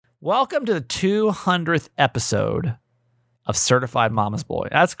Welcome to the 200th episode of Certified Mama's Boy.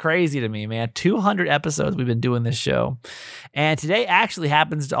 That's crazy to me, man. 200 episodes we've been doing this show. And today actually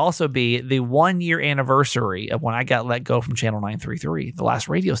happens to also be the 1 year anniversary of when I got let go from Channel 933, the last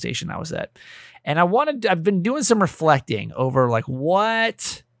radio station I was at. And I've been doing some reflecting over like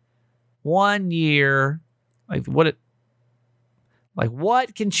what 1 year,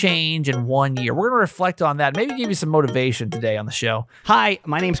 what can change in 1 year? We're going to reflect on that. Maybe give you some motivation today on the show. Hi,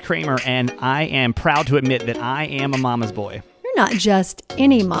 my name's Kramer, and I am proud to admit that I am a mama's boy. You're not just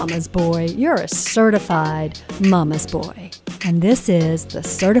any mama's boy. You're a certified mama's boy. And this is the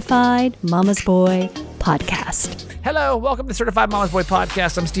Certified Mama's Boy Podcast. Hello, welcome to Certified Mama's Boy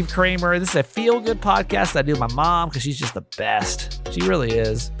Podcast. I'm Steve Kramer. This is a feel-good podcast that I do with my mom because she's just the best. She really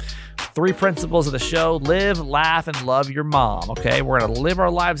is. 3 principles of the show: live, laugh, and love your mom. Okay, we're going to live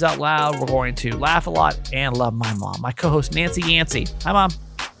our lives out loud. We're going to laugh a lot and love my mom. My co-host, Nancy Yancey. Hi, Mom.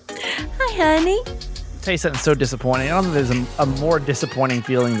 Hi, honey. I'll tell you something so disappointing. I don't think there's a more disappointing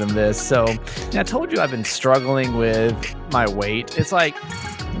feeling than this. So, I told you I've been struggling with my weight. It's like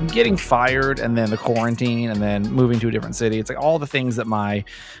getting fired and then the quarantine and then moving to a different city. It's like all the things that my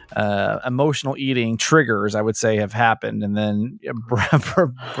emotional eating triggers, I would say, have happened. And then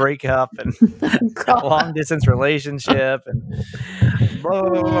break up and long distance relationship and blah,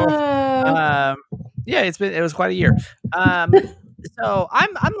 blah, blah, blah. It was quite a year. So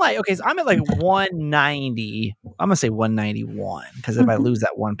I'm like, okay, so I'm at like 190. I'm gonna say 191 because if I lose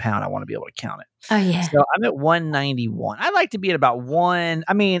that 1 pound, I want to be able to count it. Oh yeah. So I'm at 191. I like to be at about one.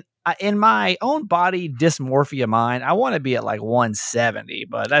 I mean, in my own body dysmorphia mind, I want to be at like 170,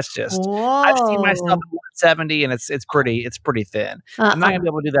 but that's just. Whoa. I've seen myself at 170, and it's pretty thin. I'm not gonna be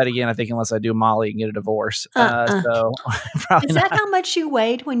able to do that again, I think, unless I do Molly and get a divorce. So probably Is that not. how much you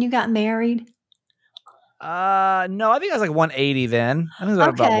weighed when you got married? No, I think I was like 180 then. I think it was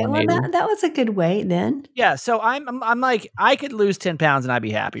about Okay, 180. well that was a good weight then. Yeah, so I'm like, I could lose 10 pounds and I'd be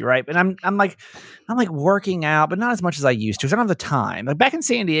happy, right? But I'm like working out, but not as much as I used to because I don't have the time. Like back in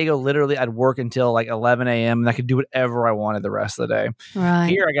San Diego, literally I'd work until like 11 a.m. and I could do whatever I wanted the rest of the day. Right.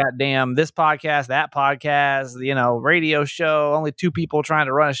 Here I got this podcast, that podcast, radio show, only 2 people trying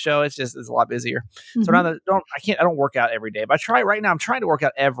to run a show. It's a lot busier. Mm-hmm. So now I don't work out every day, but I'm trying to work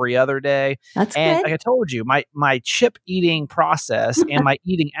out every other day. That's And good. like I told you, my chip eating process and my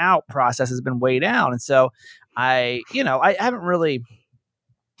eating out process has been way down. And so I haven't really,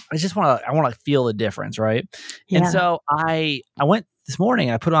 I want to feel the difference. Right. Yeah. And so I went this morning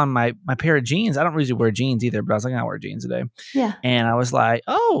and I put on my pair of jeans. I don't usually wear jeans either, but I was like, I wear jeans today. Yeah. And I was like,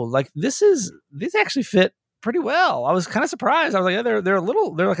 oh, like these actually fit pretty well. I was kind of surprised. I was like, yeah, they're like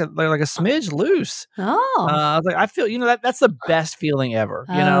a smidge loose. Oh. I was like, I feel, that's the best feeling ever.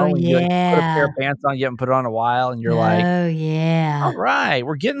 Oh, when you put a pair of yeah. pants on, you haven't put it on in a while, and you're like, oh yeah. all right,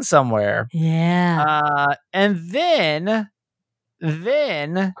 we're getting somewhere. Yeah. And then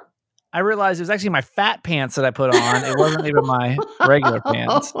I realized it was actually my fat pants that I put on. It wasn't even my regular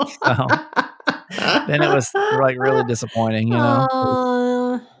pants. So then it was like really disappointing,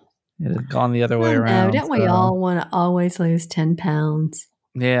 It had gone the other way around. Don't we all want to always lose 10 pounds?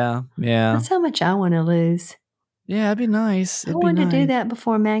 Yeah. That's how much I want to lose. Yeah, it'd be nice. I wanted to do that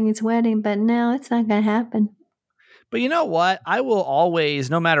before Maggie's wedding, but no, it's not going to happen. But you know what? I will always,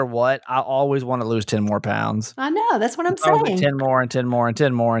 no matter what, I'll always want to lose 10 more pounds. I know. That's what I'm Probably saying. 10 more and 10 more and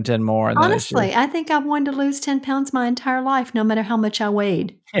 10 more and 10 more. And Honestly, I think I've wanted to lose 10 pounds my entire life, no matter how much I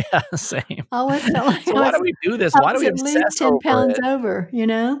weighed. Yeah, same. I always felt like So why do we do this? Why do we at least obsess 10 over pounds it? over,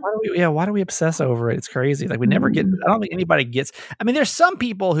 Why do we obsess over it? It's crazy. Like we never get, I don't think anybody gets, I mean, there's some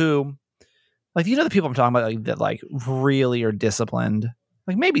people who, like, the people I'm talking about, like, that like really are disciplined.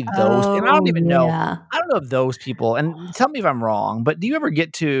 Like maybe those, and I don't even know. I don't know if those people, and tell me if I'm wrong, but do you ever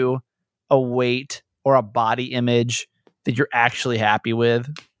get to a weight or a body image that you're actually happy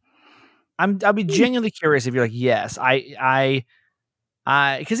with? I'll be genuinely curious if you're like, yes, I,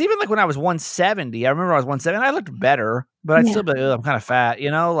 because even like when I was 170, I remember I was 170, I looked better, but I'd still be like, I'm kind of fat,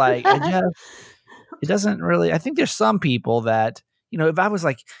 like it doesn't really, I think there's some people that, if I was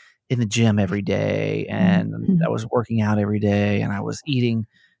like in the gym every day and I was working out every day and I was eating,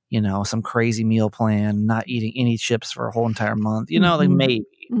 some crazy meal plan, not eating any chips for a whole entire month, like maybe.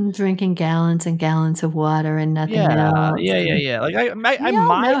 Drinking gallons and gallons of water and nothing else. Yeah. Like I might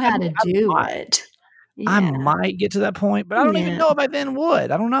know how to do it. Yeah. I might get to that point, but I don't even know if I then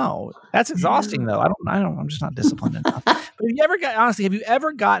would. I don't know. That's exhausting though. I'm just not disciplined enough. But have you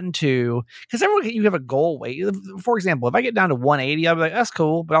ever gotten to, because you have a goal weight. For example, if I get down to 180, I'll be like, that's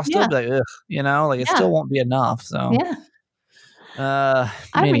cool, but I'll still be like, ugh, it still won't be enough. So I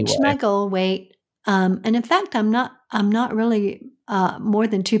reached my goal weight. And in fact, I'm not I'm not really more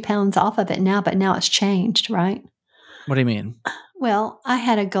than 2 pounds off of it now, but now it's changed, right? What do you mean? Well, I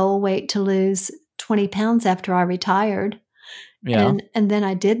had a goal weight to lose 20 pounds after I retired. Yeah. And then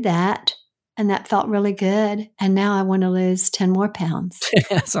I did that, and that felt really good. And now I want to lose 10 more pounds.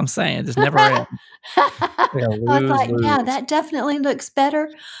 That's what I'm saying. It just never ends. I was like, yeah, lose. that definitely looks better,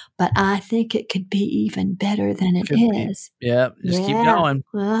 but I think it could be even better than it Could be. is. Yeah. Just keep going.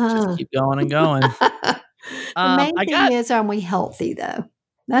 Just keep going and going. The main I thing got is, are we healthy though?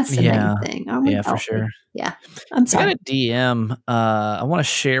 That's the Yeah. main thing. Are we Yeah, for healthy? sure. Yeah. I'm I sorry. got a DM I want to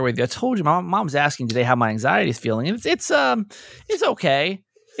share with you. I told you my mom's asking today how my anxiety is feeling. And it's okay.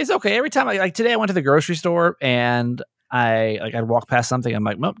 It's okay. Every time today I went to the grocery store and I'd walk past something. I'm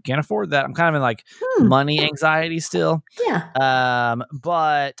like, nope, can't afford that. I'm kind of in like money anxiety still. Yeah.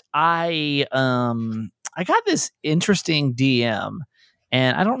 But I got this interesting DM,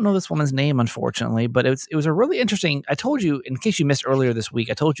 and I don't know this woman's name, unfortunately, but it was a really interesting. I told you, in case you missed earlier this week,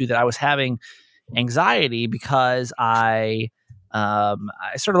 I told you that I was having anxiety because I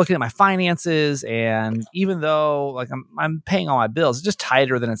started looking at my finances, and even though like I'm paying all my bills, it's just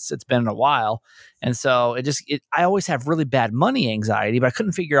tighter than it's been in a while. And so I always have really bad money anxiety, but I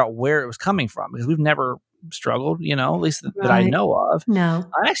couldn't figure out where it was coming from because we've never struggled, at least that I know of. No.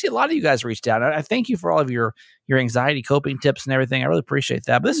 Actually, a lot of you guys reached out. I thank you for all of your anxiety coping tips and everything. I really appreciate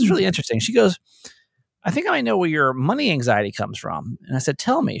that. But this is really interesting. She goes, I think I might know where your money anxiety comes from. And I said,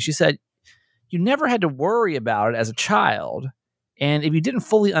 tell me. She said, you never had to worry about it as a child. And if you didn't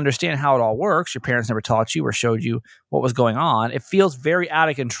fully understand how it all works, your parents never taught you or showed you what was going on, it feels very out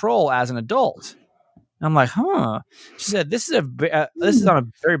of control as an adult. And I'm like, huh. She said, this is on a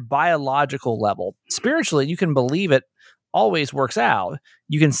very biological level. Spiritually, you can believe it always works out.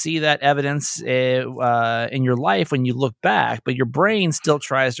 You can see that evidence in your life when you look back, but your brain still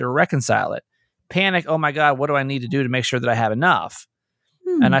tries to reconcile it. Panic, oh my God, what do I need to do to make sure that I have enough?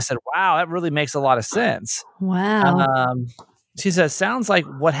 And I said, wow, that really makes a lot of sense. Wow. She says, sounds like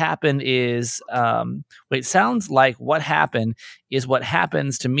what happened is what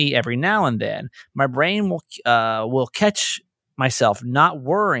happens to me every now and then. My brain will catch myself not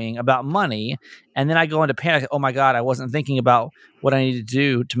worrying about money, and then I go into panic. Oh my God, I wasn't thinking about what I needed to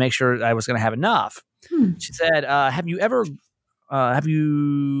do to make sure I was going to have enough. She said, have you ever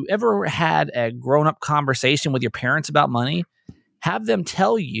had a grown-up conversation with your parents about money? Have them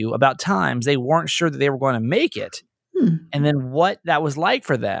tell you about times they weren't sure that they were going to make it. And then what that was like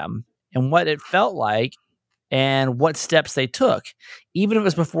for them and what it felt like and what steps they took. Even if it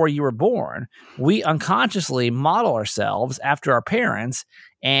was before you were born, we unconsciously model ourselves after our parents.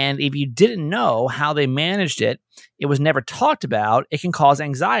 And if you didn't know how they managed it, it was never talked about. It can cause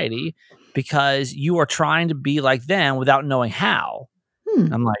anxiety because you are trying to be like them without knowing how.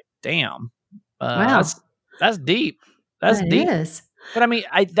 I'm like, damn, Wow. that's deep. That's deep. It is. But I mean,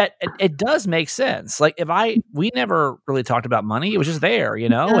 it does make sense. Like we never really talked about money. It was just there,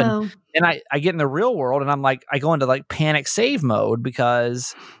 No. and I get in the real world and I'm like, I go into like panic save mode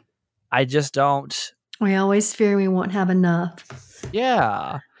because I just don't. We always fear we won't have enough.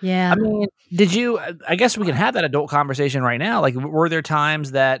 Yeah. Yeah. I mean, I guess we can have that adult conversation right now. Like, were there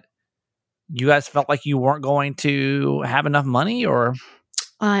times that you guys felt like you weren't going to have enough money or?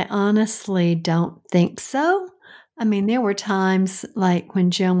 I honestly don't think so. I mean, there were times like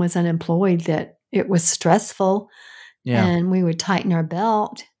when Jim was unemployed that it was stressful and we would tighten our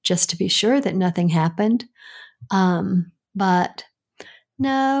belt just to be sure that nothing happened. But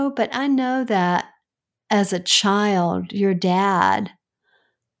I know that as a child, your dad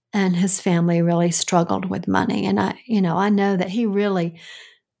and his family really struggled with money. And I know that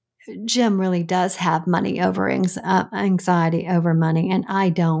Jim really does have anxiety over money, and I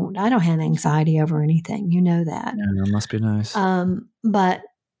don't have anxiety over anything. You know that. Yeah, that must be nice. But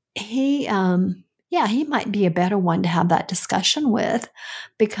he might be a better one to have that discussion with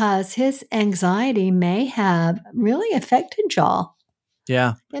because his anxiety may have really affected y'all.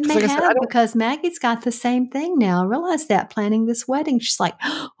 Yeah. It may have because Maggie's got the same thing now. I realize that planning this wedding, she's like,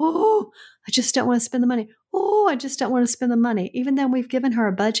 oh, I just don't want to spend the money. Oh, I just don't want to spend the money. Even though we've given her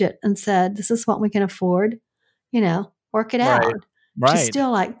a budget and said, this is what we can afford, work it out. Right. She's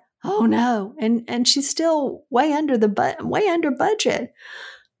still like, oh no. And she's still way under budget.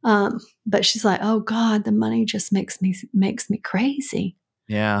 But she's like, oh God, the money just makes me crazy.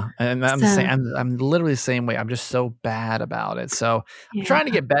 Yeah. And I'm literally the same way. I'm just so bad about it. So I'm trying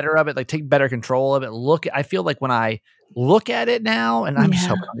to get better of it, like take better control of it. I feel like when I look at it now, and I'm just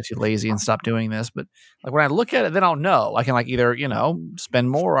hoping I'm too lazy and stop doing this, but like when I look at it, then I'll know. I can like either, spend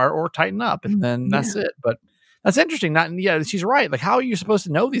more or tighten up, and then that's it. But that's interesting. She's right. Like, how are you supposed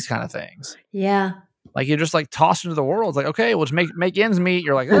to know these kind of things? Yeah. Like you're just like tossed into the world. It's like, okay, well, just make ends meet.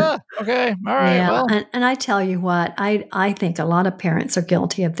 You're like, okay, all right, Yeah, well, and I tell you what, I think a lot of parents are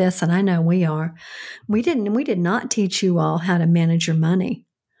guilty of this, and I know we are. We did not teach you all how to manage your money,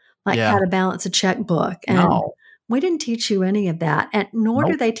 like yeah, how to balance a checkbook, and no, we didn't teach you any of that, and nor do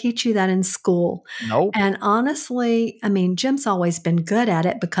nope, they teach you that in school. nope, And honestly, I mean, Jim's always been good at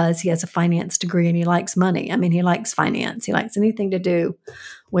it because he has a finance degree and he likes money. I mean, he likes finance. He likes anything to do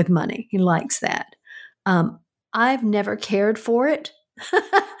with money. He likes that. I've never cared for it.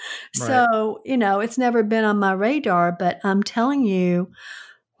 right, So, it's never been on my radar, but I'm telling you,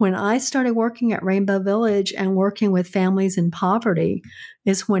 when I started working at Rainbow Village and working with families in poverty,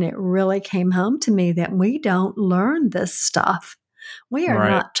 is when it really came home to me that we don't learn this stuff. We are right.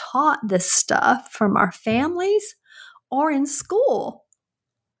 not taught this stuff from our families or in school.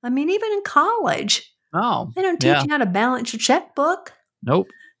 I mean, even in college, Oh, they don't teach yeah, you how to balance your checkbook nope.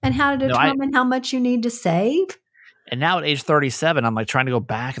 and how to No, determine how much you need to save. and now at age 37, I'm like trying to go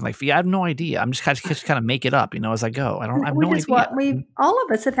back and like, I have no idea. I'm just kind of make it up, as I go. I have Which no is idea. what all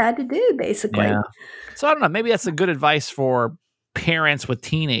of us have had to do, basically. Yeah. So I don't know. Maybe that's a good advice for parents with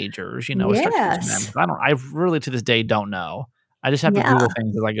teenagers. Start teaching them. Yes. I really to this day don't know. I just have to Yeah. Google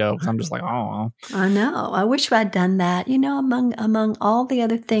things as I go because I'm just like, oh, I know. I wish I'd done that. Among all the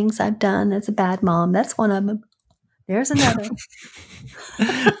other things I've done as a bad mom, that's one of them. There's another.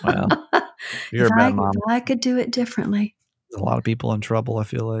 well, you're a bad mom. If I could do it differently. There's a lot of people in trouble, I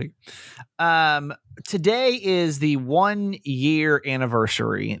feel like. Today is the 1 year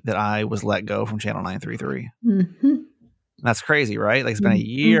anniversary that I was let go from Channel 933. Mm-hmm. That's crazy, right? Like it's been a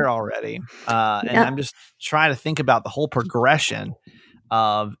year already. And I'm just trying to think about the whole progression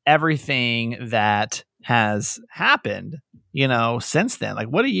of everything that has happened, since then. Like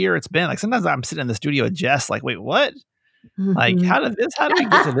what a year it's been. Like sometimes I'm sitting in the studio with Jess, like, wait, what? Mm-hmm. Like how did we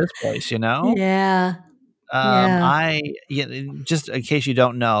get to this place, Yeah. Just in case you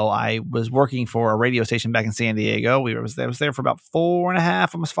don't know, I was working for a radio station back in San Diego. I was there for about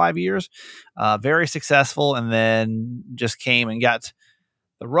 4.5, almost 5 years. Very successful, and then just came and got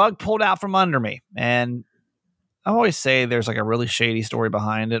the rug pulled out from under me. And I always say there's like a really shady story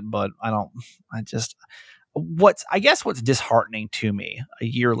behind it, but what's disheartening to me a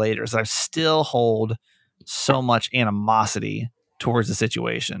year later is that I still hold so much animosity towards the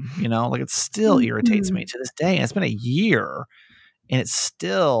situation, like it still irritates me to this day. And it's been a year and it's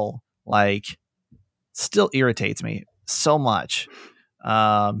still irritates me so much.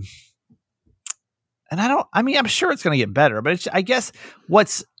 And I'm sure it's going to get better, but I guess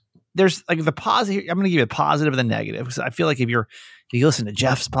there's like the positive. I'm going to give you the positive and the negative because I feel like if you listen to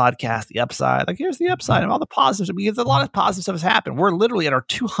Jeff's podcast, The Upside, like here's the upside of all the positives, because a lot of positive stuff has happened. We're literally at our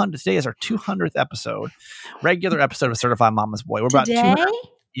 200th. Today is our 200th episode, regular episode of Certified Mama's Boy. We're about 200.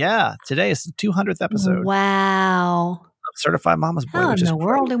 Yeah, today is the 200th episode. Wow. Of Certified Mama's Boy. How in the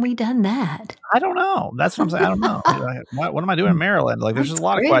world have we done that? I don't know. That's what I'm saying. I don't know. What am I doing in Maryland? Like, there's just a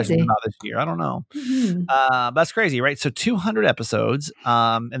lot of questions about this year. I don't know. Mm-hmm. That's crazy, right? So 200 episodes.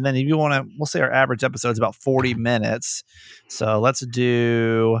 And then if you want to, we'll say our average episode is about 40 minutes. So let's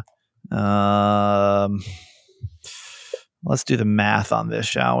do the math on this,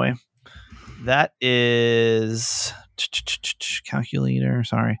 shall we? That is calculator.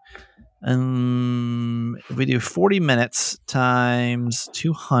 Sorry. If we do 40 minutes times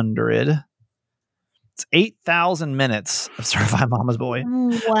 200, it's 8,000 minutes of Certified Mama's Boy.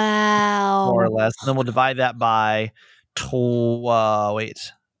 Wow. More or less. And then we'll divide that by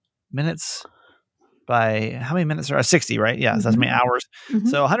minutes by how many minutes are 60, right? Yeah, so that's many hours. Mm-hmm.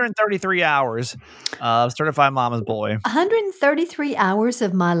 So 133 hours of Certified Mama's Boy. 133 hours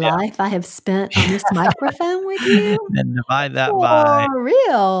of my life I have spent on this microphone with you. And divide that by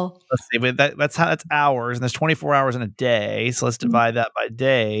real. Let's see, but that's hours, and there's 24 hours in a day. So let's divide that by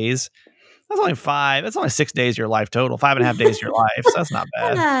days. That's only 5. That's only 6 days of your life total. 5.5 days of your life. So that's not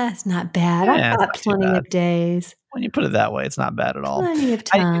bad. That's not bad. I've got plenty of days. When you put it that way, it's not bad at all. Plenty of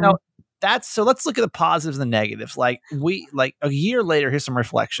time. So let's look at the positives and the negatives. Like a year later, here's some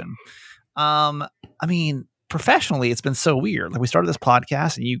reflection. Professionally, it's been so weird. Like we started this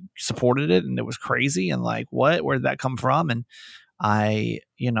podcast and you supported it and it was crazy. And like, where did that come from? And then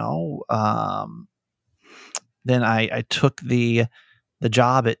I took the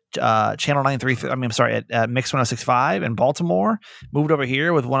job at Channel 933. At Mix 106.5 in Baltimore. Moved over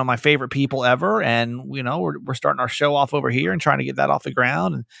here with one of my favorite people ever, and we're starting our show off over here and trying to get that off the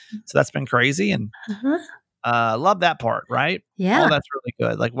ground. And so that's been crazy, and love that part, right? Yeah, that's really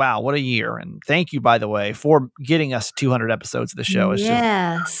good. Like, wow, what a year! And thank you, by the way, for getting us 200 episodes of the show. It's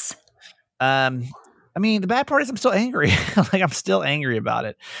yes. The bad part is I'm still angry. Like I'm still angry about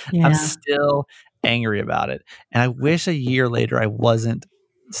it. Yeah. I'm still angry about it. And I wish a year later I wasn't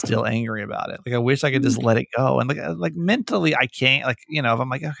still angry about it. Like I wish I could just let it go. And like mentally I can't, like, if I'm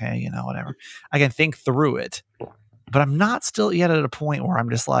like, okay, whatever, I can think through it, but I'm not still yet at a point where I'm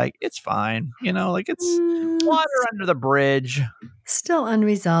just like, it's fine. Like it's water under the bridge. Still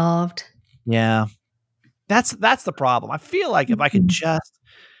unresolved. Yeah. That's the problem. I feel like if I could just,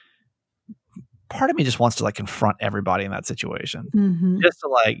 part of me just wants to like confront everybody in that situation. Just to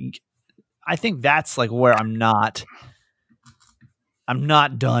like, I think that's like where I'm not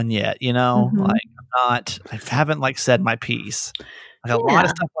done yet, like I haven't like said my piece. Like a lot of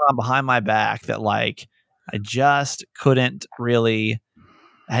stuff went on behind my back that like, I just couldn't really,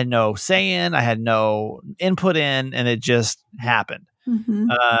 I had no say in, I had no input in, and it just happened.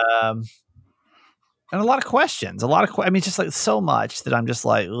 And a lot of questions, I mean, just like so much that I'm just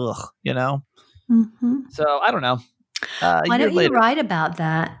like, ugh, So I don't know. Why don't you write about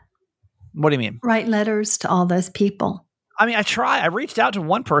that? What do you mean? Write letters to all those people. I mean, I reached out to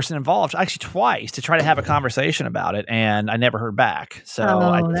one person involved, actually twice, to try to have a conversation about it, and I never heard back. So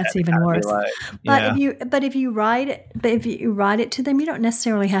that's even worse. But if you write it to them, you don't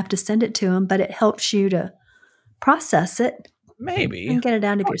necessarily have to send it to them, but it helps you to process it. Maybe. And get it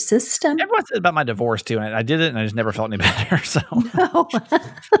out of your system. Everyone said about my divorce too, and I did it, and I just never felt any better. So,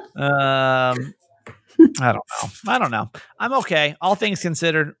 I don't know. I'm okay. All things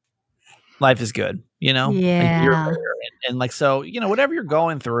considered, life is good. Yeah. And like, so, whatever you're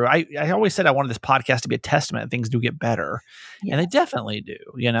going through, I always said I wanted this podcast to be a testament that things do get better. Yes. And they definitely do,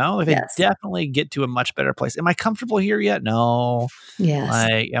 like they definitely get to a much better place. Am I comfortable here yet? No. Yes.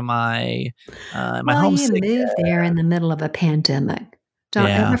 Like, am I homesick? You moved there in the middle of a pandemic. Don't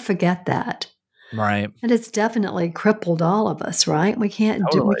ever forget that. Right. And it's definitely crippled all of us, right? We can't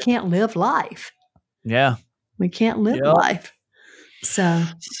live life. Yeah. We can't live life. So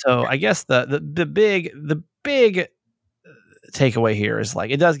I guess the big takeaway here is like,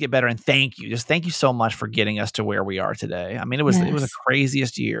 it does get better, and thank you so much for getting us to where we are today. I mean, it was the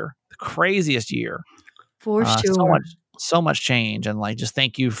craziest year for sure. So much change, and like, just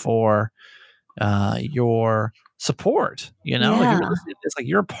thank you for your support. Like it's like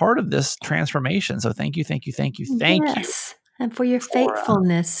you're a part of this transformation. So thank you. And for your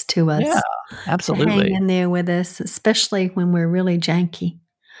faithfulness to us. Yeah, absolutely. Hang in there with us, especially when we're really janky.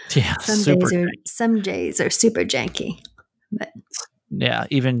 Yeah, some days are super janky. But yeah,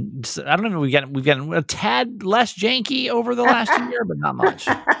 even I don't know. We've gotten a tad less janky over the last year, but not much.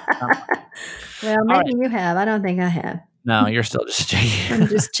 Well, maybe you have. I don't think I have. No, you're still just janky. I'm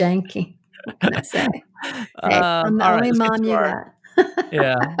just janky. What can I say? Hey, I'm the only mom you got.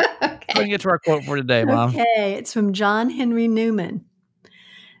 Yeah. Okay. We're going to get to our quote for today, Mom. Okay. It's from John Henry Newman.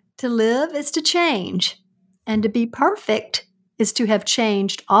 To live is to change, and to be perfect is to have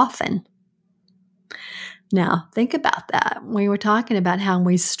changed often. Now, think about that. We were talking about how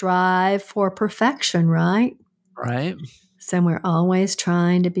we strive for perfection, right? Right. So we're always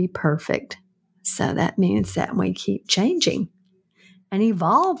trying to be perfect. So that means that we keep changing and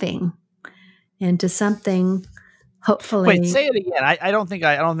evolving into something. Hopefully. Wait, say it again. I don't think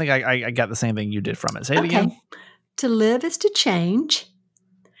I got the same thing you did from it. Say it again. To live is to change,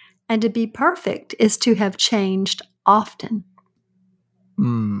 and to be perfect is to have changed often.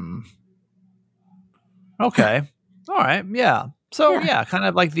 Okay. All right. Yeah. So kind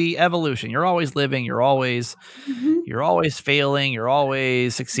of like the evolution. You're always living. You're always failing. You're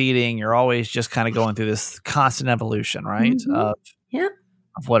always succeeding. You're always just kind of going through this constant evolution, right?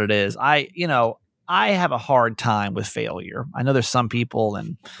 Of what it is. I have a hard time with failure. I know there's some people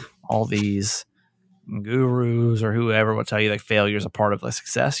and all these gurus or whoever will tell you like failure is a part of like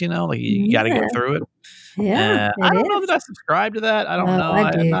success, like you got to get through it. Yeah. I don't know that I subscribe to that. I don't know.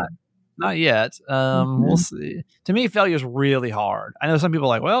 I do. Not yet. We'll see. To me, failure is really hard. I know some people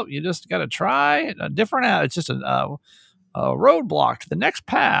are like, well, you just got to try a different out. It's just a roadblock to the next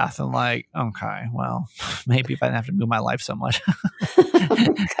path. And like, okay, well, maybe if I didn't have to move my life so much,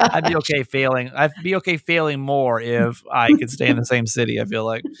 I'd be okay failing. I'd be okay failing more if I could stay in the same city. I feel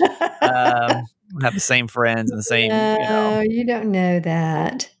like have the same friends and the same. You don't know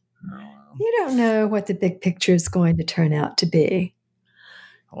that. You don't know what the big picture is going to turn out to be.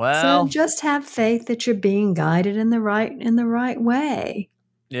 Well, so just have faith that you're being guided in the right way.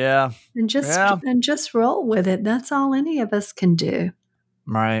 Yeah. And just roll with it. That's all any of us can do.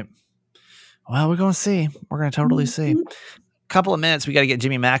 Right. Well, we're going to see. We're going to totally see. Couple of minutes. We got to get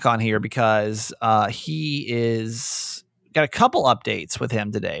Jimmy Mack on here because he is got a couple updates with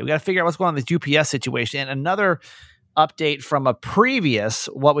him today. We got to figure out what's going on with this UPS situation. And another update from a previous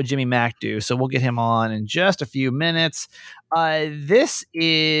What Would Jimmy Mack Do? So we'll get him on in just a few minutes. This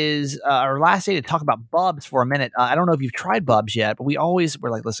is our last day to talk about Bubs for a minute. I don't know if you've tried Bubs yet, but we're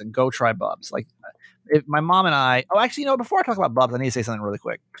like, listen, go try Bubs. Like, if my mom and I, before I talk about Bubs, I need to say something really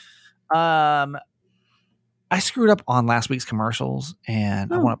quick. I screwed up on last week's commercials,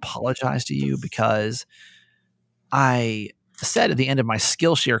 and I want to apologize to you because I said at the end of my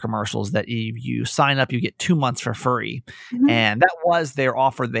Skillshare commercials that if you sign up, you get 2 months for free. Mm-hmm. And that was their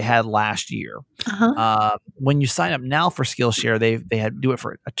offer they had last year. Uh-huh. When you sign up now for Skillshare, they had do it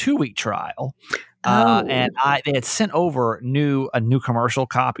for a 2-week trial. And they had sent over a new commercial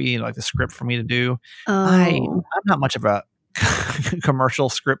copy, like the script for me to do. I'm not much of a commercial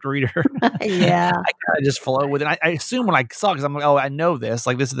script reader. Yeah. I kind of just flow with it. I assume when I saw it, because I'm like, oh, I know this.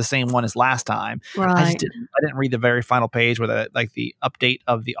 Like, this is the same one as last time. Right. I didn't read the very final page where the update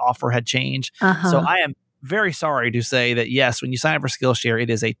of the offer had changed. Uh-huh. So I am very sorry to say that, yes, when you sign up for Skillshare, it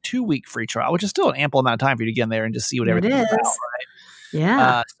is a 2-week free trial, which is still an ample amount of time for you to get in there and just see what everything is about, right?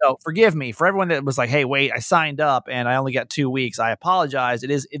 Yeah. So forgive me for everyone that was like, "Hey, wait, I signed up and I only got 2 weeks." I apologize.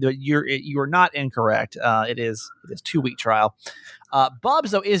 You're not incorrect. It is 2-week trial.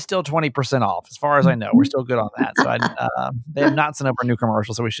 Bubs though is still 20% off, as far as I know. We're still good on that. So they have not sent over a new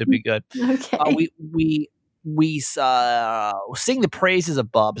commercial, so we should be good. Okay. We sing the praises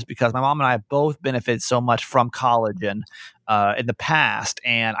of Bubs because my mom and I both benefited so much from collagen in the past.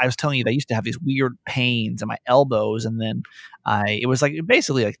 And I was telling you, I used to have these weird pains in my elbows, and then it was like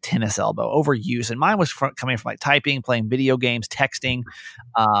basically like tennis elbow overuse, and mine was coming from like typing, playing video games, texting.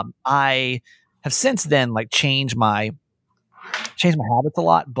 I have since then like changed my habits a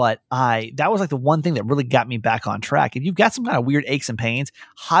lot, but that was like the one thing that really got me back on track. If you've got some kind of weird aches and pains,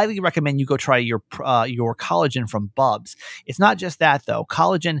 highly recommend you go try your collagen from Bubs. It's not just that though.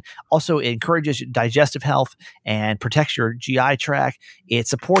 Collagen also encourages digestive health and protects your GI tract. It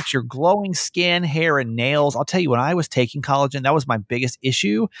supports your glowing skin, hair, and nails. I'll tell you, when I was taking collagen, that was my biggest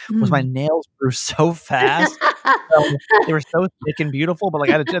issue. Was my nails grew so fast. They were so thick and beautiful, but like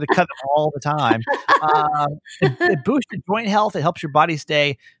I had to cut them all the time. It boosts your joint health. It helps your body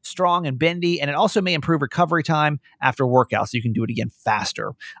stay strong and bendy, and it also may improve recovery time after workouts, so you can do it again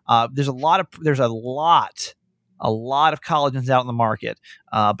faster. There's a lot of collagens out in the market,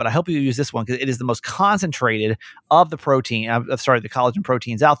 but I hope you use this one because it is the most concentrated of the the collagen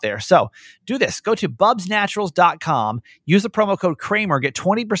proteins out there. So do this. Go to bubsnaturals.com, use the promo code Kramer, get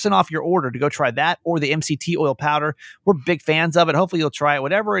 20% off your order to go try that or the MCT oil powder. We're big fans of it. Hopefully you'll try it.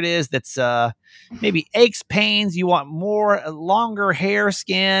 Whatever it is that's maybe aches, pains, you want more longer hair,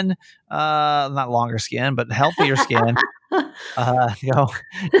 skin, not longer skin, but healthier skin.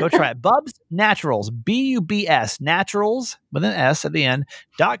 Go try it. Bubs Naturals, BUBS Naturals with an S at the end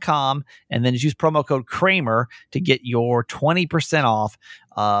 .com, and then just use promo code Kramer to get your 20% off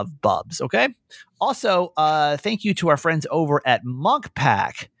of Bubs. Okay. Also, thank you to our friends over at Munk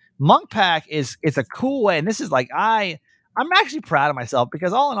Pack. Munk Pack is a cool way, and this is like I'm actually proud of myself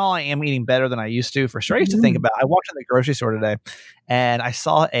because all in all, I am eating better than I used to. For sure, I used to think about. I walked in the grocery store today, and I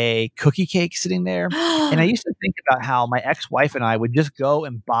saw a cookie cake sitting there, and I used to think about how my ex-wife and I would just go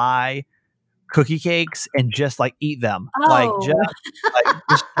and buy cookie cakes and just like eat them,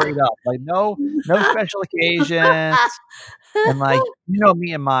 just straight up, like no special occasions, and like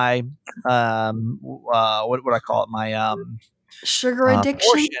me and my what would I call it, my sugar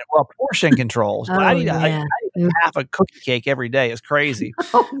addiction. Portion controls. But I need half a cookie cake every day. It's crazy.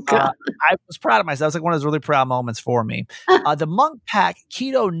 Oh, God. I was proud of myself. It was like one of those really proud moments for me. The Munk Pack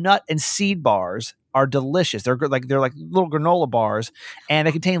keto nut and seed bars are delicious. They're like little granola bars, and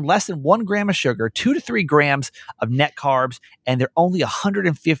they contain less than 1 gram of sugar, 2 to 3 grams of net carbs, and they're only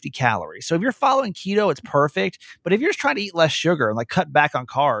 150 calories. So if you're following keto, it's perfect. But if you're just trying to eat less sugar and like cut back on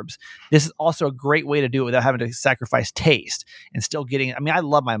carbs, this is also a great way to do it without having to sacrifice taste and still getting. I mean, I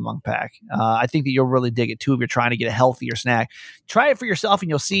love my Munk Pack. I think that you'll really dig it too if you're trying to get a healthier snack. Try it for yourself, and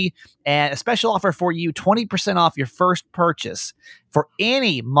you'll see. And a special offer for you: 20% off your first purchase for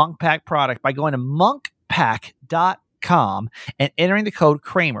any Munk Pack product by going to munkpack.com and entering the code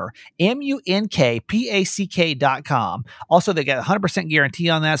Kramer, munkpack.com. Also, they got a 100% guarantee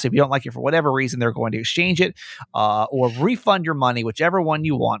on that. So if you don't like it for whatever reason, they're going to exchange it or refund your money, whichever one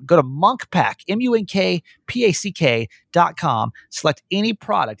you want. Go to munkpack, munkpack.com, select any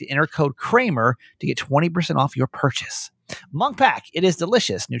product, and enter code Kramer to get 20% off your purchase. Munk Pack, it is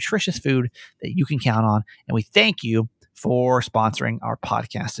delicious, nutritious food that you can count on. And we thank you for sponsoring our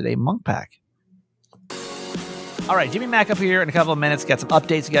podcast today, Munk Pack. All right, Jimmy Mack up here in a couple of minutes. Got some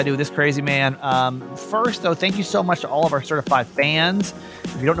updates you got to do with this crazy man. First, though, thank you so much to all of our certified fans.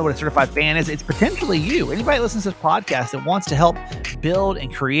 If you don't know what a certified fan is, it's potentially you. Anybody that listens to this podcast that wants to help build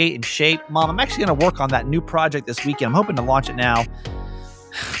and create and shape. Mom, I'm actually going to work on that new project this weekend. I'm hoping to launch it now.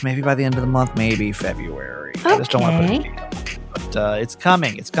 Maybe by the end of the month, maybe February. Okay. I just don't want to put it but it's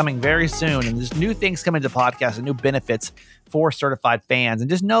coming. It's coming very soon. And there's new things coming to the podcast and new benefits for certified fans. And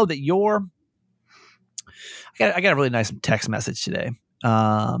just know that I got a really nice text message today.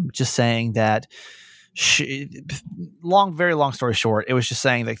 Just saying that very long story short, it was just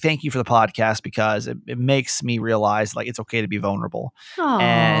saying like, thank you for the podcast because it makes me realize like it's okay to be vulnerable. Aww.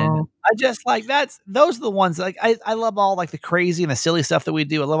 And I just like those are the ones like I love all like the crazy and the silly stuff that we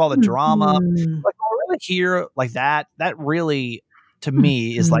do. I love all the drama. Like I really hear like that really to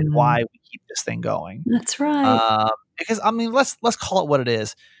me is like why we keep this thing going. That's right. Because I mean, let's call it what it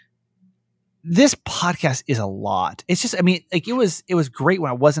is. This podcast is a lot. It's just, I mean, like it was great when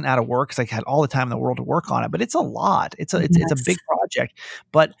I wasn't out of work because I had all the time in the world to work on it. But it's a lot. It's a big project.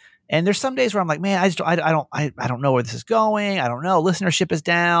 And there's some days where I'm like, man, I don't know where this is going. I don't know. Listenership is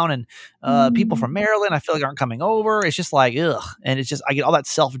down, and people from Maryland I feel like aren't coming over. It's just like ugh, and it's just I get all that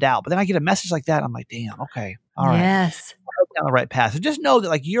self doubt. But then I get a message like that. I'm like, damn, okay, all right, yes, we're down the right path. So just know that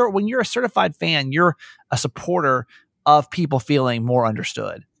like when you're a certified fan, you're a supporter of people feeling more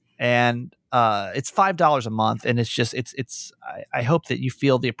understood. And it's $5 a month, and it's just I hope that you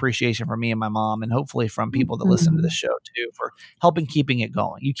feel the appreciation from me and my mom, and hopefully from people that listen to the show too, for helping keeping it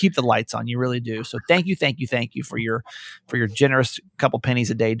going. You keep the lights on, you really do. So thank you for your generous couple pennies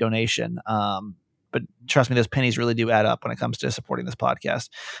a day donation. But trust me, those pennies really do add up when it comes to supporting this podcast.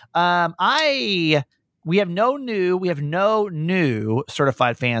 We have no new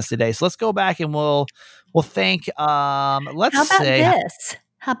certified fans today, so let's go back and we'll thank.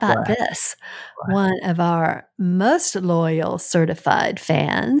 How about this? One of our most loyal certified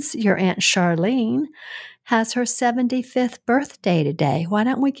fans, your Aunt Charlene, has her 75th birthday today. Why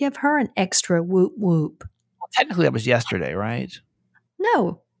don't we give her an extra whoop whoop? Well, technically, that was yesterday, right?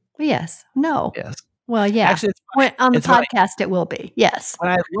 No. Yes. No. Yes. Well, yeah. Actually, on the podcast, it will be. Yes.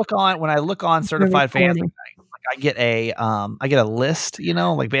 When I look on certified fans, I get a list,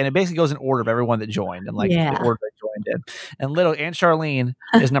 and it basically goes in order of everyone that joined and the order they joined in. And little Aunt Charlene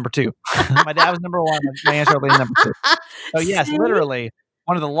is number 2. My dad was number 1. My Aunt Charlene is number 2. So yes, literally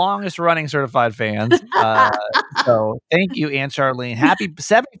one of the longest running certified fans. So thank you, Aunt Charlene. Happy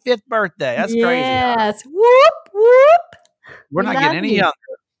 75th birthday. That's crazy. Yes. Whoop, whoop. We're not getting any younger.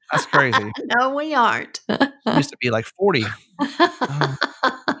 That's crazy. No, we aren't. Used to be like 40.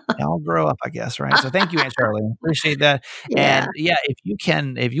 I'll grow up, I guess, right? So thank you, Aunt Charlene. Appreciate that. Yeah.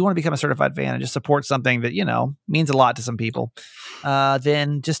 And if you want to become a certified fan and just support something that, means a lot to some people,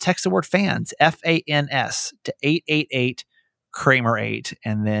 then just text the word fans, FANS, to 888 Kramer 8.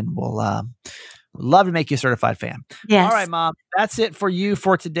 And then we'll love to make you a certified fan. Yes. All right, Mom. That's it for you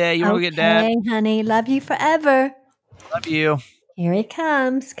for today. You want to get Dad? Hey, honey. Love you forever. Love you. Here he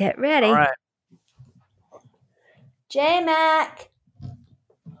comes. Get ready. All right. J-Mac,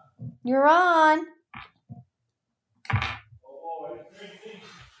 you're on.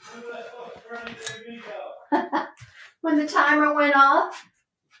 When the timer went off?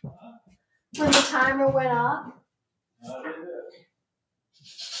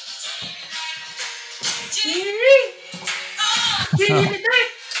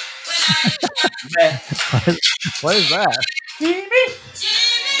 What is that?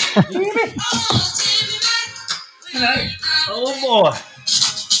 Oh boy.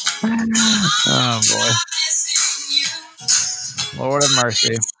 Oh boy. Lord of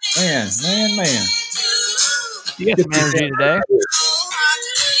mercy. Man. You got some energy today.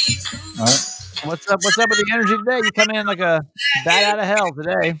 All right. What's up with the energy today? You come in like a bat out of hell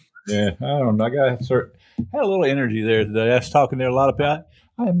today. Yeah, I don't know. I had a little energy there today. I was talking to a lot of people.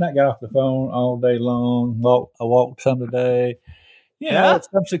 I have not got off the phone all day long. I walked some today.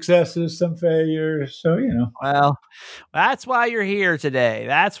 Some successes, some failures. So, Well, that's why you're here today.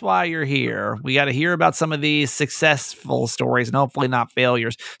 That's why you're here. We got to hear about some of these successful stories and hopefully not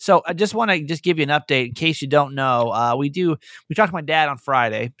failures. So I just want to give you an update in case you don't know. We talked to my dad on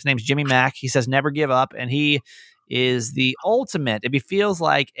Friday. His name's Jimmy Mack. He says never give up. And he is the ultimate. If he feels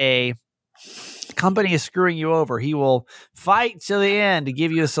like a company is screwing you over, he will fight to the end to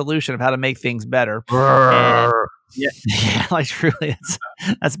give you a solution of how to make things better. Yeah, like truly,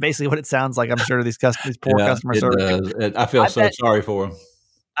 that's basically what it sounds like. I'm sure to these poor customer service. I feel sorry for them.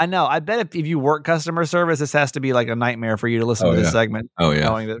 I know. I bet if you work customer service, this has to be like a nightmare for you to listen to this segment. Oh yeah,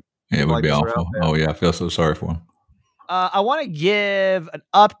 knowing that it would be awful. Oh yeah, I feel so sorry for them. I want to give an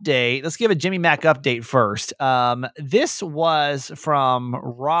update. Let's give a Jimmy Mack update first. This was from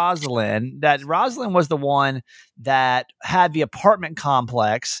Rosalind. That Rosalind was the one that had the apartment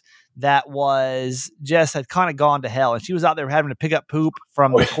complex that was just had kind of gone to hell, and she was out there having to pick up poop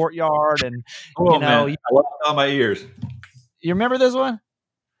from the courtyard, and man. I lost all my ears. You remember this one?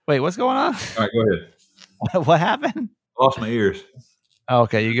 Wait, what's going on? All right, go ahead. What happened? I lost my ears.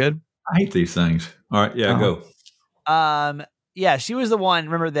 Okay, you good? I hate these things. All right, yeah, go. Yeah, she was the one,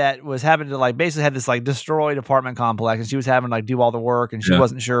 remember, that was having to like basically had this like destroyed apartment complex, and she was having to like do all the work, and she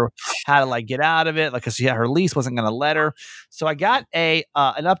wasn't sure how to like get out of it, like because her lease wasn't going to let her. So I got an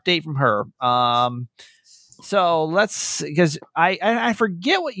update from her. So let's, because I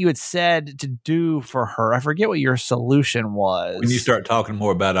forget what you had said to do for her. I forget what your solution was. When you start talking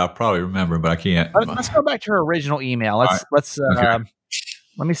more about it, I'll probably remember, but I can't. Let's go back to her original email.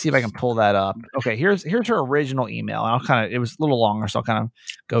 Let me see if I can pull that up. Okay, here's her original email. It was a little longer, so I'll kind of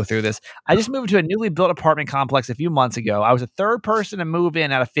go through this. I just moved to a newly built apartment complex a few months ago. I was the third person to move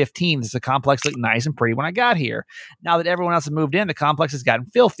in out of 15. The complex looked nice and pretty when I got here. Now that everyone else has moved in, the complex has gotten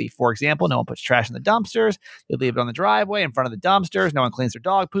filthy. For example, no one puts trash in the dumpsters. You leave it on the driveway in front of the dumpsters. No one cleans their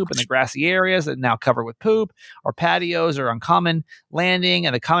dog poop in the grassy areas that are now covered with poop. Our patios are on common landing,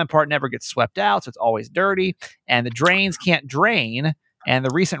 and the common part never gets swept out, so it's always dirty. And the drains can't drain. And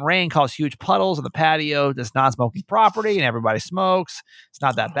the recent rain caused huge puddles on the patio. This non-smoking property, and everybody smokes. It's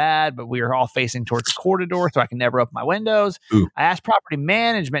not that bad, but we are all facing towards the corridor, so I can never open my windows. Ooh. I asked property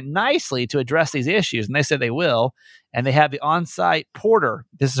management nicely to address these issues, and they said they will. And they have the on-site porter.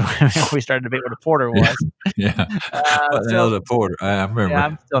 This is when we started to debate what a porter was. Yeah. What the hell is a porter? I remember. Yeah,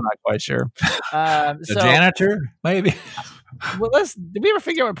 I'm still not quite sure. The janitor, maybe? Well, did we ever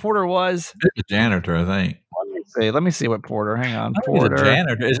figure out what porter was? It's a janitor, I think. Let me see what porter. Hang on, porter. It's a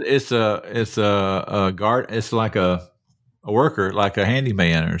janitor. It's a guard. It's like a worker, like a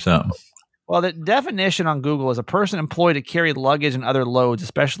handyman or something. Well, the definition on Google is a person employed to carry luggage and other loads,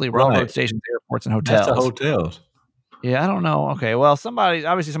 especially railroad stations, airports, and hotels. That's the hotels. Yeah, I don't know. Okay, well, somebody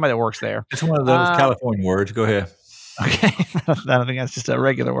that works there. It's one of those California words. Go ahead. Okay, I don't think that's just a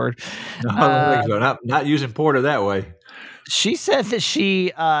regular word. No, I don't think so. Not using porter that way. She said that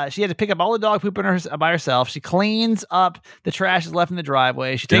she had to pick up all the dog poop by herself. She cleans up the trash that's left in the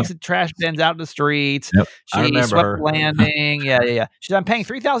driveway. She takes the trash bins out to the streets. Yep. She swept the landing. Yeah. She said, I'm paying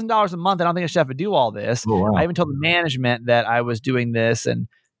 $3,000 a month. I don't think I should have to do all this. Oh, wow. I even told the management that I was doing this, and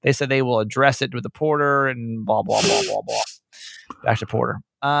they said they will address it with the porter and blah, blah, blah, blah, blah. Back to porter.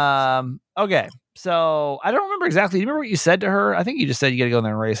 Okay. So I don't remember exactly. Do you remember what you said to her? I think you just said you got to go in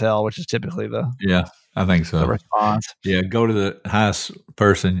there and raise hell, which is typically I think so. The response. Yeah, go to the highest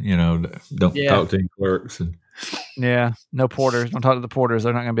person. Don't talk to any clerks. No porters. Don't talk to the porters.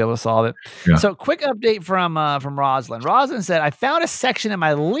 They're not going to be able to solve it. Yeah. So, quick update from Rosalind. Rosalind said, I found a section in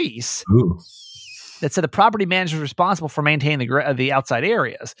my lease that said the property manager is responsible for maintaining the outside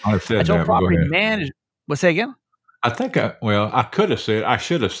areas. I told property manager. Say again? I think I could have said. I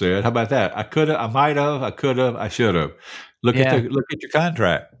should have said. How about that? I could have. I might have. I could have. I should have. Look at your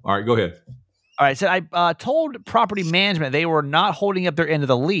contract. All right, go ahead. All right, so I told property management they were not holding up their end of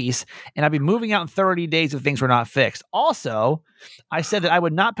the lease, and I'd be moving out in 30 days if things were not fixed. Also, I said that I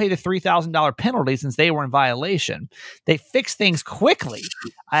would not pay the $3,000 penalty since they were in violation. They fixed things quickly.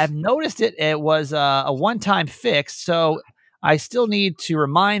 I have noticed it was a one-time fix, so I still need to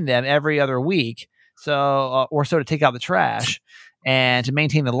remind them every other week, so to take out the trash and to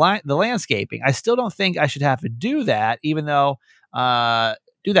maintain the landscaping. I still don't think I should have to do that, even though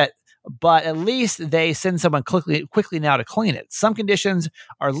do that. But at least they send someone quickly now to clean it. Some conditions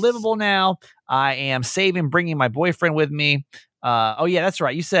are livable now. I am saving bringing my boyfriend with me. Oh yeah, that's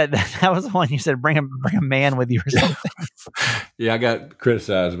right. You said that was the one you said bring a man with you or something. Yeah, I got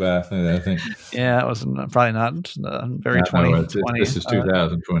criticized by that, I think. Yeah, that was probably not very 2020. This is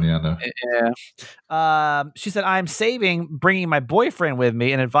 2020, I know. Yeah. She said, I'm saving bringing my boyfriend with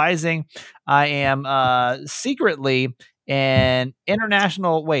me and advising I am secretly an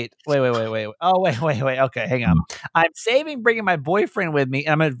international. Wait. Oh, wait. Okay, hang on. I'm saving bringing my boyfriend with me,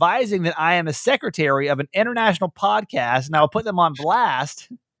 and I'm advising that I am a secretary of an international podcast, and I will put them on blast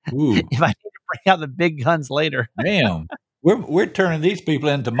if I need to bring out the big guns later. Damn, we're turning these people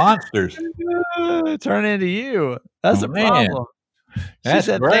into monsters. Turn into you. That's the problem. That's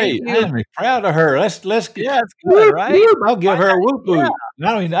great. I'm proud of her. Let's yeah, it's good, right? I'll give her a whoop whoop.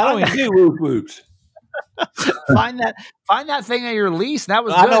 I don't even do whoop whoops. Find that thing on your lease. That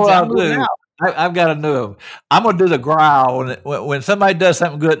was good. I know what I'll do. I've got to know. I'm going to do the growl. When somebody does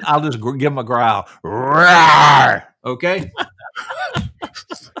something good, I'll just give them a growl. Rawr! Okay?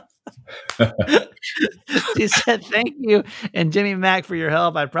 She said, "Thank you and Jimmy Mack for your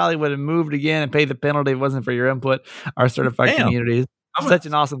help. I probably would have moved again and paid the penalty if it wasn't for your input. Our certified communities, such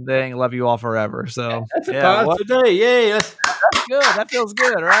an awesome thing. Love you all forever." So that's a positive day. Yay! That's good. That feels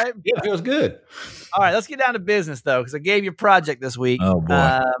good, right? Yeah, it feels good. All right, let's get down to business though, because I gave you a project this week. Oh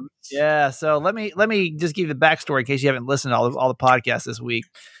boy. So let me just give you the backstory in case you haven't listened to all the podcasts this week.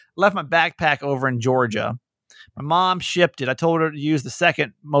 Left my backpack over in Georgia. My mom shipped it. I told her to use the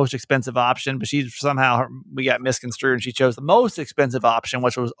second most expensive option, but we got misconstrued and she chose the most expensive option,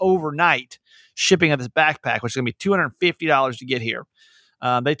 which was overnight shipping of this backpack, which is going to be $250 to get here.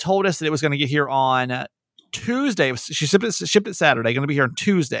 They told us that it was going to get here on Tuesday. She shipped it Saturday. Going to be here on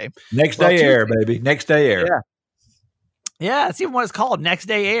Tuesday. Next day air, baby. Next day air. Yeah. Yeah, it's even what it's called, next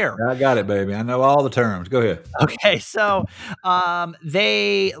day air. I got it, baby. I know all the terms. Go ahead. Okay, so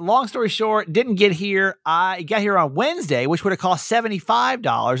they, long story short, didn't get here. I got here on Wednesday, which would have cost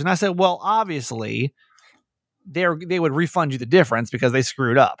 $75. And I said, well, obviously, they would refund you the difference because they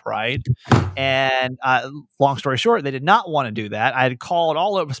screwed up, right? And long story short, they did not want to do that. I had called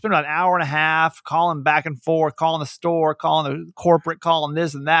all over, spent about an hour and a half calling back and forth, calling the store, calling the corporate, calling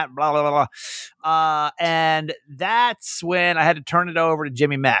this and that, blah, blah, blah, blah. And that's when I had to turn it over to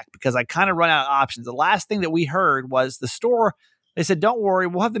Jimmy Mack because I kind of run out of options. The last thing that we heard was the store, they said, don't worry,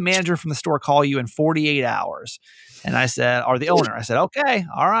 we'll have the manager from the store call you in 48 hours. And I said, or the owner, I said, okay,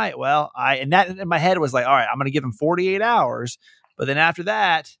 all right. Well, and that in my head was like, all right, I'm going to give them 48 hours. But then after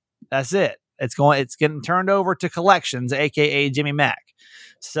that, that's it. It's getting turned over to collections, AKA Jimmy Mack.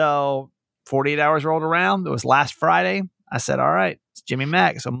 So 48 hours rolled around. It was last Friday. I said, all right, it's Jimmy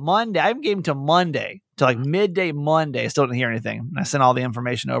Mack. So Monday, I even gave him till Monday, till like midday Monday. I still didn't hear anything. And I sent all the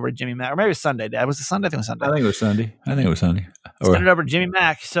information over to Jimmy Mack. Or maybe it was Sunday, Dad. Was it Sunday? I think it was Sunday. Sent it over to Jimmy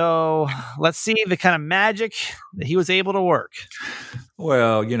Mack. So let's see the kind of magic that he was able to work.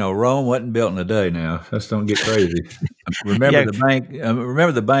 Well, Rome wasn't built in a day now. Let's don't get crazy. Remember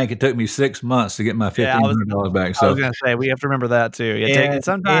the bank. It took me 6 months to get my $1,500 back. So I was going to say, we have to remember that too.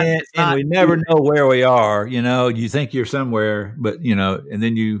 Sometimes we never know where we are. You think you're somewhere, but and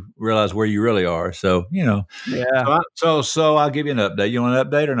then you realize where you really are. So, yeah. So I'll give you an update. You want an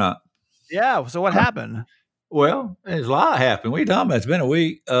update or not? Yeah. So what happened? Well, there's a lot happened. What are you talking about? It's been a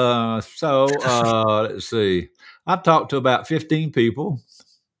week. Let's see. I've talked to about 15 people,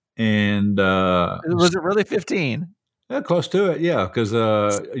 and was it really 15? Yeah, close to it. Yeah, because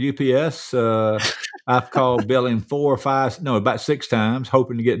UPS, I've called billing about 6 times,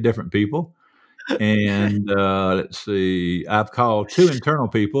 hoping to get different people. And let's see, I've called 2 internal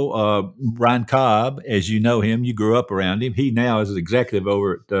people. Brian Cobb, as you know him, you grew up around him. He now is an executive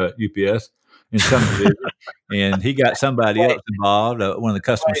over at UPS. In some division, and he got somebody else involved, one of the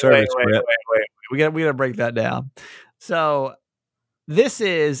customer service reps. Wait. We got to break that down. So this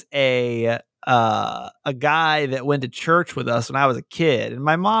is a guy that went to church with us when I was a kid, and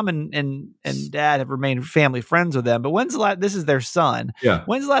my mom and dad have remained family friends with them. But this is their son. Yeah.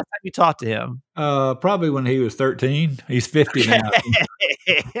 When's the last time you talked to him? Probably when he was 13. He's 50 now.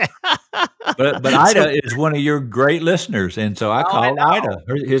 But Ida is one of your great listeners, and so I called Ida,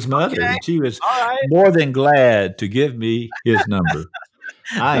 his mother, and she was more than glad to give me his number.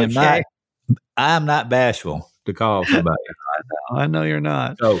 I am not bashful to call somebody. I know you're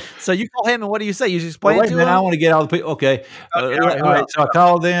not. So you call him, and what do you say? You just explain to him? I want to get all the people. Okay. All right. So I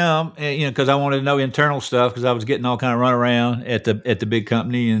called them, because I wanted to know internal stuff because I was getting all kind of run around at the big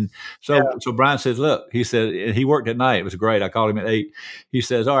company, and so Brian says, "Look," he said, he worked at night. It was great. I called him at 8. He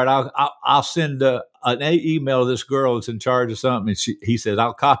says, "All right, I'll send an email to this girl that's in charge of something." And he says,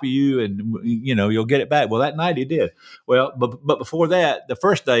 "I'll copy you, and you'll get it back." Well, that night he did. Well, but before that, the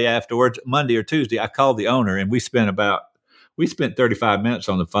first day afterwards, Monday or Tuesday, I called the owner, and we spent 35 minutes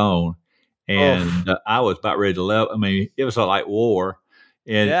on the phone, and I was about ready to leave. I mean, it was like war.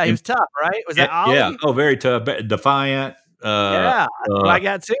 And he was tough, right? Was that Ollie? Yeah. Oh, very tough, defiant. That's what I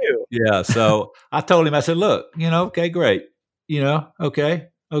got too. Yeah. So I told him, I said, "Look, okay, great.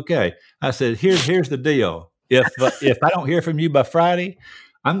 Okay. I said, here's the deal. If I don't hear from you by Friday,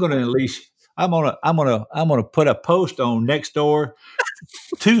 I'm going to unleash. I'm gonna put a post on Nextdoor,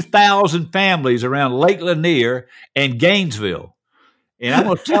 2,000 families around Lake Lanier and Gainesville, and I'm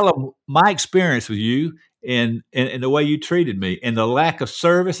going to tell them my experience with you and the way you treated me, and the lack of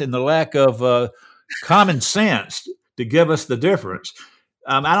service and the lack of common sense to give us the difference.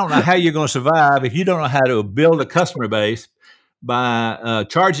 I don't know how you're going to survive if you don't know how to build a customer base by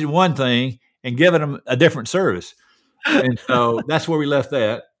charging one thing and giving them a different service." And so that's where we left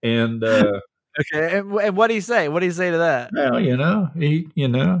that. And okay. And what did he say? What did he say to that? Well, he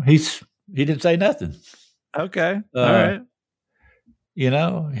didn't say nothing. Okay. All right.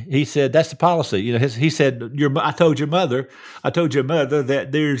 He said, that's the policy. He said, I told your mother that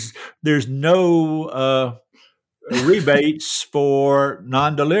there's no rebates for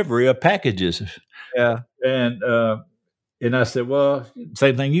non-delivery of packages. Yeah. And I said, well,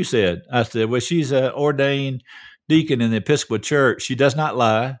 same thing you said. I said, well, she's an ordained deacon in the Episcopal Church. She does not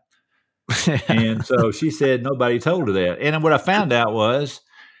lie. And so she said nobody told her that. And what I found out was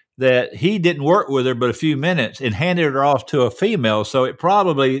that he didn't work with her but a few minutes and handed her off to a female. So it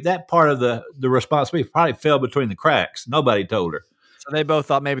probably, that part of the responsibility probably fell between the cracks. Nobody told her. So they both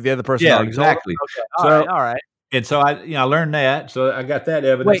thought maybe the other person. Yeah, exactly. Okay. All right. And so I learned that. So I got that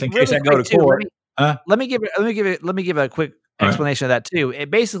evidence in case I go to court. Let me give a quick explanation of that too.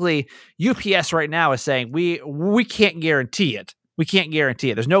 It basically, UPS right now is saying we can't guarantee it. We can't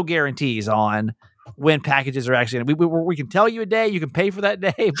guarantee it. There's no guarantees on when packages are actually going to be. We can tell you a day, you can pay for that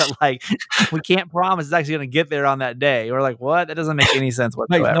day, but like we can't promise it's actually going to get there on that day. We're like, what? That doesn't make any sense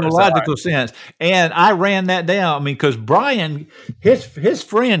whatsoever. Makes no logical sense. And I ran that down. I mean, because Brian, his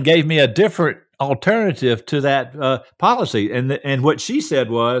friend gave me a different alternative to that policy, and what she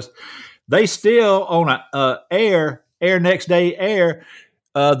said was they still on a air next day air.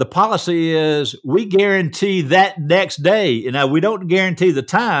 The policy is we guarantee that next day. Now we don't guarantee the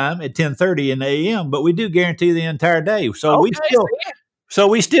time at 10:30 in the a.m., but we do guarantee the entire day. So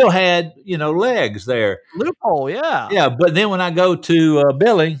we still had legs there. Loophole, yeah. Yeah, but then when I go to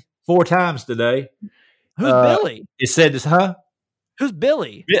billing 4 times today, who's Billy? It said this, huh? Who's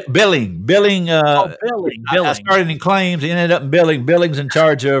Billy? Billing. Billing. I started in claims, ended up in billing. Billing's in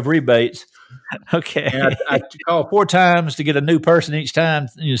charge of rebates. Okay. And I called 4 times to get a new person each time.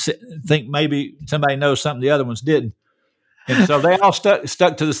 You think maybe somebody knows something the other ones didn't. And so they all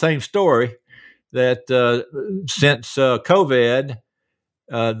stuck to the same story that since COVID,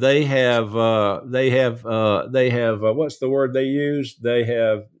 they have what's the word they use? They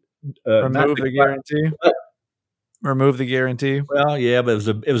have removed the guarantee. Remove the guarantee. Well, yeah, but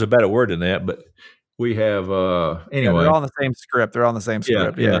it was a better word than that. But we have anyway. Yeah, they're on the same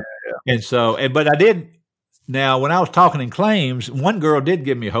script. Yeah. And so, but I did. Now, when I was talking in claims, one girl did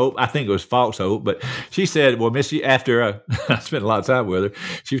give me hope. I think it was false hope, but she said, "Well, Miss, after I spent a lot of time with her,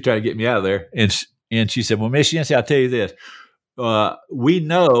 she was trying to get me out of there, and she said, "Well, Miss Yancey, I'll tell you this: we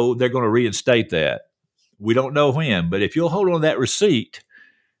know they're going to reinstate that. We don't know when, but if you'll hold on to that receipt,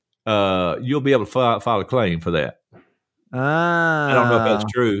 you'll be able to file a claim for that." I don't know if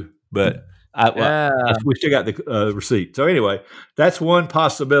that's true, but we still got the receipt. So anyway, that's one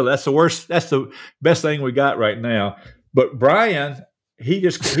possibility. That's the worst. That's the best thing we got right now. But Brian, he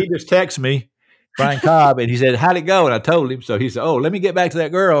just texted me, Brian Cobb, and he said, "How'd it go?" And I told him. So he said, "Oh, let me get back to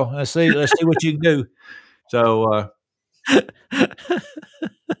that girl. Let's see what you can do." So,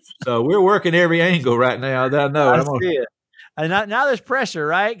 so we're working every angle right now. I know. I see it. And now there's pressure,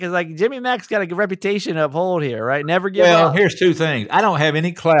 right? Because like Jimmy Mac's got a good reputation to uphold here, right? Never give up. Well, here's 2 things. I don't have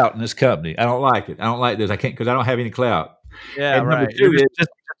any clout in this company. I don't like it. I don't like this. I can't because I don't have any clout. Yeah, and right. Number 2 is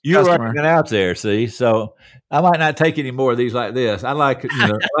you're running out there. See, so I might not take any more of these like this. I like to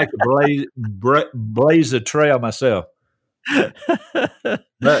blaze the trail myself.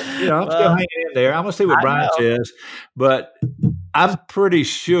 But I'm still hanging in there. I'm gonna see what Brian says, but I'm pretty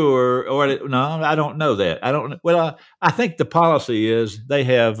sure, I don't know that. I don't. Well, I think the policy is they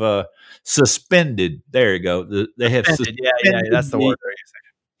have suspended. There you go. They have suspended. Yeah, that's the word.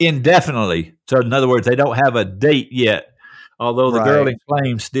 Indefinitely. So, in other words, they don't have a date yet. Although the girl in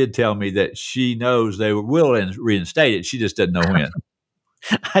claims did tell me that she knows they will reinstate it, she just doesn't know when.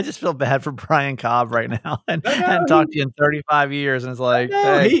 I just feel bad for Brian Cobb right now, and hadn't talked to you in 35 years, and it's like,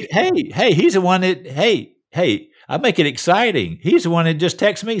 hey, he's the one that, hey, I make it exciting. He's the one that just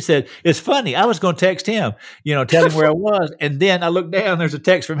texted me, said, it's funny. I was going to text him, tell him where I was. And then I looked down, there's a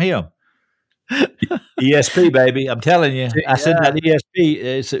text from him. ESP, baby. I'm telling you. I sent that ESP.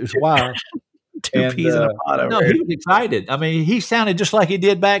 It was wild. Two peas in a pot. No, he was excited. I mean, he sounded just like he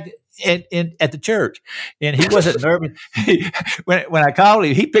did back at the church, and he wasn't nervous. When I called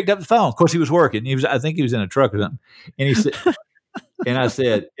him, he picked up the phone. Of course, he was working. I think he was in a truck or something. And he said, and I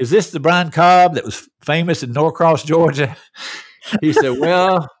said, "Is this the Brian Cobb that was famous in Norcross, Georgia?" He said,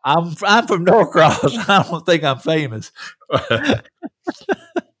 "Well, I'm from Norcross. I don't think I'm famous."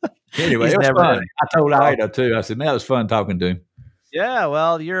 Anyway, it was fun. I told Ida too. I said, "Man, it was fun talking to him." Yeah,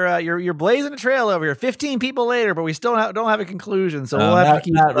 well, you're blazing a trail over here. 15 people later, but we still don't have a conclusion. So we'll have to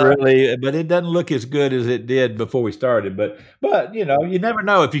keep. Not really, but it doesn't look as good as it did before we started. But you never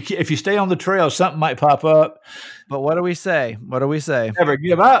know. If you stay on the trail, something might pop up. But what do we say? Never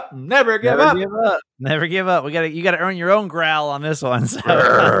give up. Never give up. Never give up. You got to earn your own growl on this one.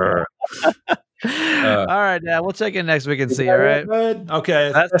 So. All right, Dad. We'll check in next week and see. All right.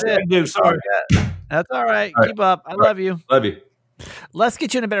 Okay. That's it. I can do. Sorry. That's all right. All right. Keep up. I love you. Love you. Let's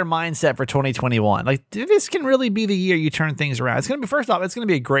get you in a better mindset for 2021. Like, this can really be the year you turn things around. It's going to be, first off, it's going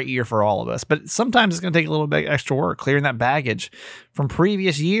to be a great year for all of us, but sometimes it's going to take a little bit extra work, clearing that baggage from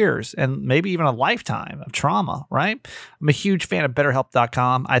previous years and maybe even a lifetime of trauma, right? I'm a huge fan of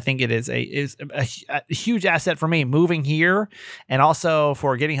BetterHelp.com. I think it is a huge asset for me moving here and also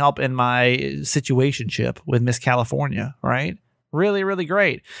for getting help in my situationship with Miss California, right? Really, really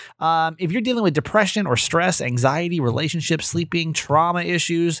great. If you're dealing with depression or stress, anxiety, relationships, sleeping, trauma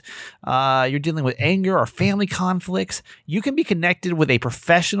issues, you're dealing with anger or family conflicts, you can be connected with a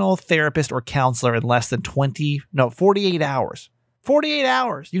professional therapist or counselor in less than 48 hours. 48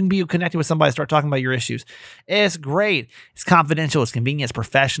 hours. You can be connected with somebody, start talking about your issues. It's great. It's confidential. It's convenient. It's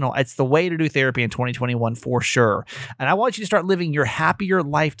professional. It's the way to do therapy in 2021 for sure. And I want you to start living your happier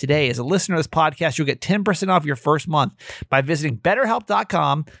life today. As a listener of this podcast, you'll get 10% off your first month by visiting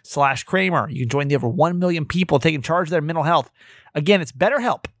BetterHelp.com/Kramer. You can join the over 1 million people taking charge of their mental health. Again, it's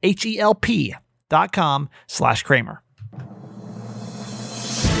BetterHelp, HELP.com/Kramer.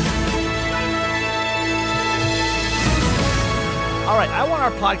 All right, I want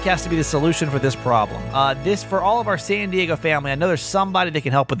our podcast to be the solution for this problem. This for all of our San Diego family. I know there's somebody that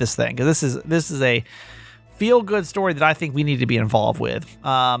can help with this thing because this is a feel-good story that I think we need to be involved with.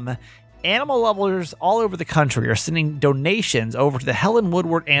 Animal lovers all over the country are sending donations over to the Helen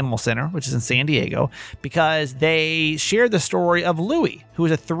Woodward Animal Center, which is in San Diego, because they shared the story of Louie, who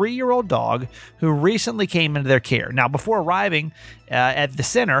is a 3-year-old dog who recently came into their care. Now, before arriving at the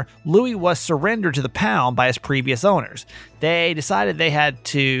center, Louie was surrendered to the pound by his previous owners. They decided they had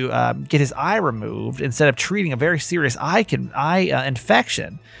to get his eye removed instead of treating a very serious eye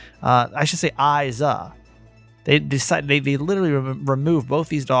infection. I should say eyes. They decided they literally removed both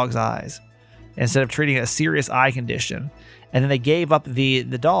these dogs' eyes instead of treating a serious eye condition. And then they gave up the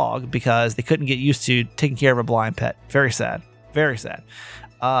dog because they couldn't get used to taking care of a blind pet. Very sad. Very sad.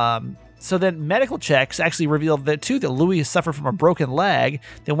 So then medical checks actually revealed that Louie suffered from a broken leg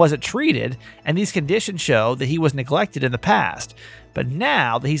that wasn't treated. And these conditions show that he was neglected in the past. But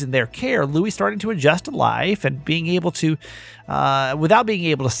now that he's in their care, Louie's starting to adjust to life and being able to, without being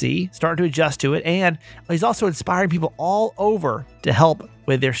able to see, starting to adjust to it. And he's also inspiring people all over to help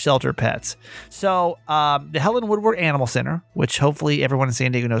with their shelter pets. So the Helen Woodward Animal Center, which hopefully everyone in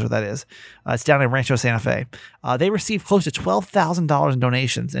San Diego knows what that is, it's down in Rancho Santa Fe. They received close to $12,000 in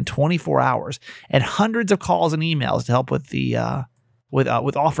donations in 24 hours and hundreds of calls and emails to help with the with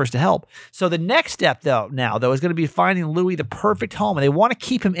offers to help. So the next step, though, is going to be finding Louie the perfect home. And they want to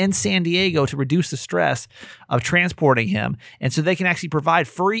keep him in San Diego to reduce the stress of transporting him. And so they can actually provide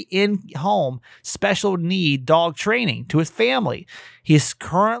free in-home special need dog training to his family. He is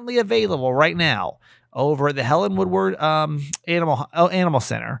currently available right now over at the Helen Woodward Animal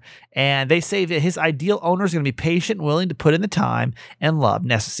Center. And they say that his ideal owner is going to be patient and willing to put in the time and love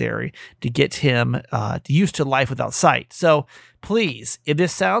necessary to get him used to life without sight. So please, if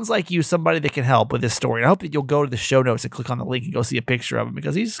this sounds like you, somebody that can help with this story, and I hope that you'll go to the show notes and click on the link and go see a picture of him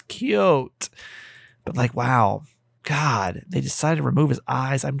because he's cute. But like, wow, God, they decided to remove his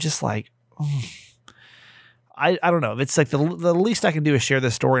eyes. I'm just like, I don't know. It's like the least I can do is share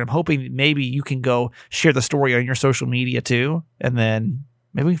this story. I'm hoping maybe you can go share the story on your social media too. And then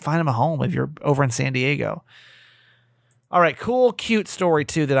maybe we can find him a home if you're over in San Diego. All right, cool, cute story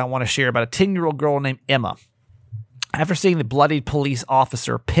too that I want to share about a 10-year-old girl named Emma. After seeing the bloodied police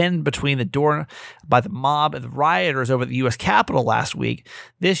officer pinned between the door by the mob and the rioters over the U.S. Capitol last week,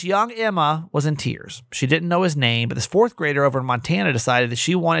 this young Emma was in tears. She didn't know his name, but this fourth grader over in Montana decided that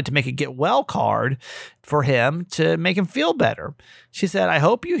she wanted to make a get well card for him to make him feel better. She said, "I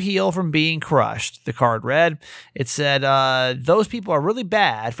hope you heal from being crushed," the card read. It said, "Those people are really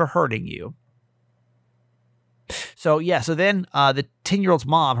bad for hurting you." So then the 10-year-old's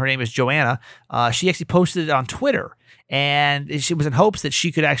mom, her name is Joanna, she actually posted it on Twitter. And she was in hopes that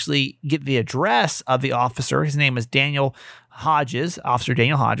she could actually get the address of the officer. His name is Daniel Hodges, Officer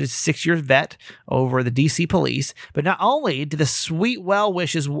Daniel Hodges, 6-year vet over the D.C. police. But not only did the sweet well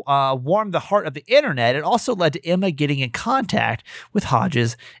wishes warm the heart of the internet, it also led to Emma getting in contact with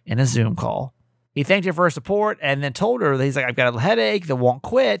Hodges in a Zoom call. He thanked her for her support and then told her that he's like, "I've got a headache that won't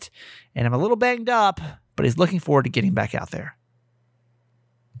quit, and I'm a little banged up, but he's looking forward to getting back out there."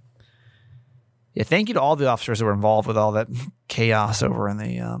 Yeah, thank you to all the officers that were involved with all that chaos over in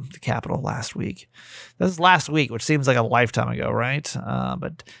the Capitol last week. This is last week, which seems like a lifetime ago, right?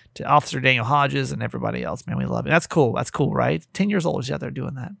 But to Officer Daniel Hodges and everybody else, man, we love it. That's cool. That's cool, right? 10 years old, he's out there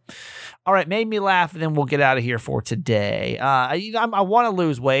doing that. All right, made me laugh, and then we'll get out of here for today. I want to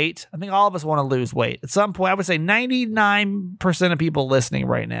lose weight. I think all of us want to lose weight. At some point, I would say 99% of people listening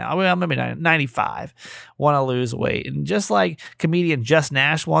right now, well, maybe 95, want to lose weight. And just like comedian Just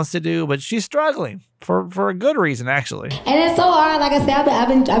Nash wants to do, but she's struggling for a good reason, actually. And it's so hard. Like I said, I've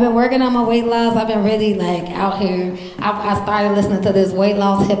been working on my weight loss. I've been really like out here. I started listening to this weight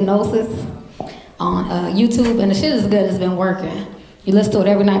loss hypnosis on YouTube, and the shit is good. It's been working. You listen to it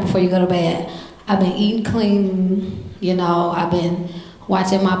every night before you go to bed. I've been eating clean. You know, I've been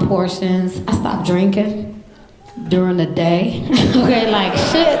watching my portions. I stopped drinking during the day. Okay, like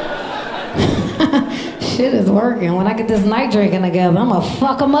shit is working. When I get this night drinking together, I'm gonna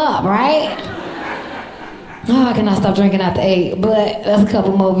fuck them up, right? Oh, I cannot stop drinking after 8, but that's a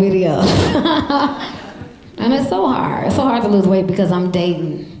couple more videos. And it's so hard. It's so hard to lose weight because I'm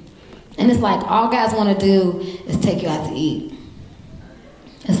dating. And it's like all guys want to do is take you out to eat.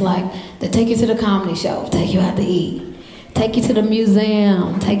 It's like they take you to the comedy show, take you out to eat. Take you to the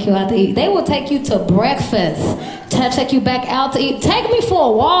museum, take you out to eat. They will take you to breakfast, take you back out to eat. Take me for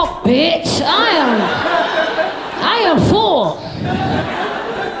a walk, bitch. I am full.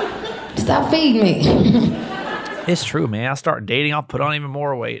 Stop feeding me. It's true, man. I start dating, I'll put on even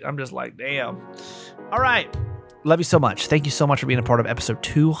more weight. I'm just like, damn. All right. Love you so much. Thank you so much for being a part of episode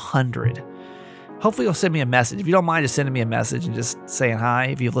 200. Hopefully you'll send me a message. If you don't mind just sending me a message and just saying hi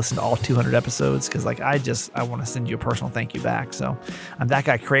if you've listened to all 200 episodes, because like I want to send you a personal thank you back. So I'm That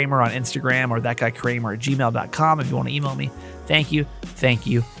Guy Kramer on Instagram or thatguykramer@gmail.com if you want to email me. Thank you. Thank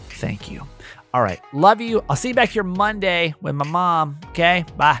you. Thank you. All right. Love you. I'll see you back here Monday with my mom. Okay?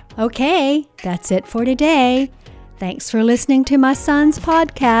 Bye. Okay, that's it for today. Thanks for listening to my son's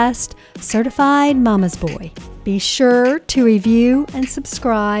podcast, Certified Mama's Boy. Be sure to review and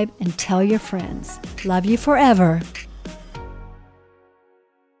subscribe and tell your friends. Love you forever.